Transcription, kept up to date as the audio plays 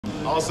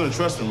Also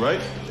trust him,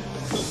 right?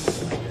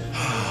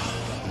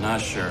 Not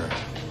sure.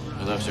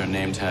 We left our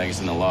name tags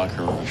in the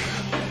locker room.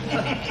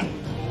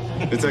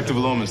 Detective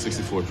Loman,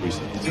 64th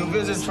Precinct. 2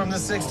 visits from the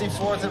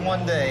 64th in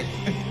 1 day.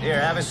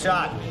 Here, have a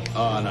shot.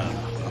 No.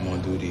 I'm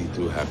on duty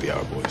through happy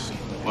hour, boys.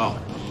 Well,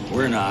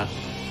 we're not.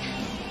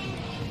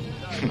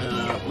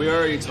 We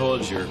already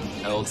told your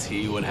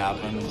LT what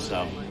happened,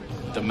 so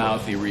if the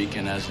mouthy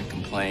Rican has a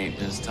complaint,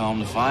 just tell him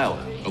to file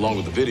it. Along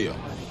with the video.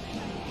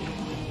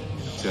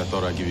 See, I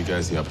thought I'd give you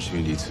guys the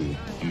opportunity to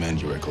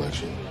amend your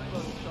recollection.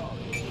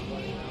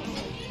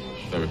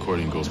 If that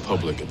recording goes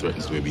public, it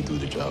threatens the way we do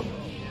the job.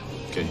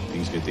 Okay,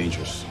 things get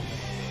dangerous.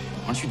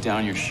 Why don't you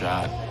down your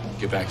shot,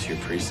 get back to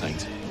your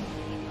precinct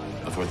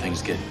before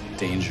things get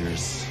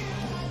dangerous?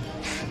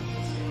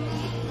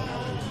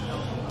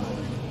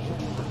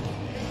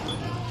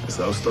 That's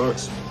how it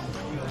starts.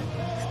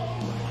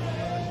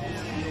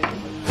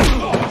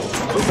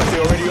 Looks like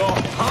they're already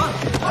off. Huh?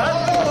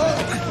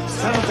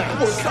 Settle down.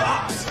 We're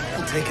cops.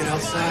 We'll take it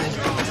outside.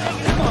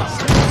 Come on,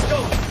 let's go.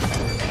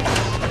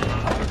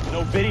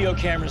 No video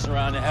cameras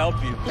around to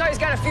help you. No, he's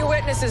got a few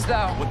witnesses,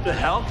 though. What the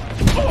hell?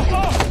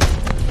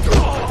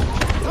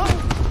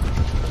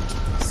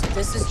 So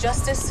this is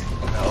justice?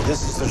 No,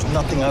 there's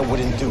nothing I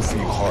wouldn't do for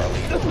you,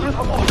 Harley.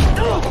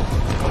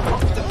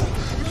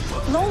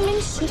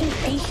 Loman shouldn't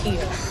be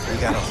here. We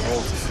got a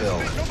hole to fill.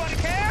 Nobody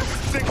cares?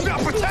 Things not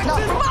protected?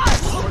 Not from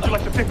us! Would you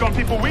like to pick on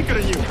people weaker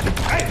than you?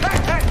 Hey!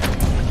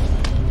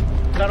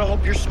 Gotta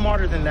hope you're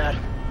smarter than that.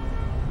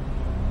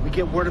 We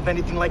get word of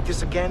anything like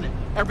this again,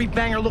 every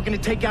banger looking to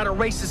take out a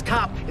racist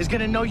cop is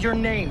gonna know your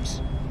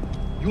names.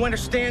 You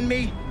understand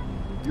me?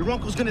 Your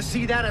uncle's gonna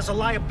see that as a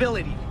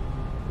liability.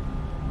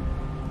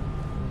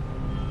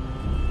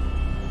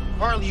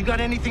 Harley, you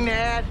got anything to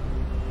add?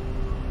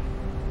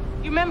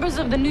 You're members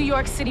of the New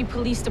York City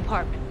Police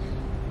Department.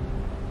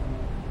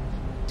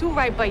 Do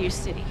right by your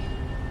city.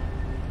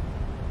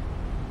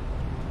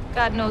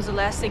 God knows the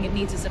last thing it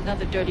needs is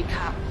another dirty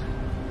cop.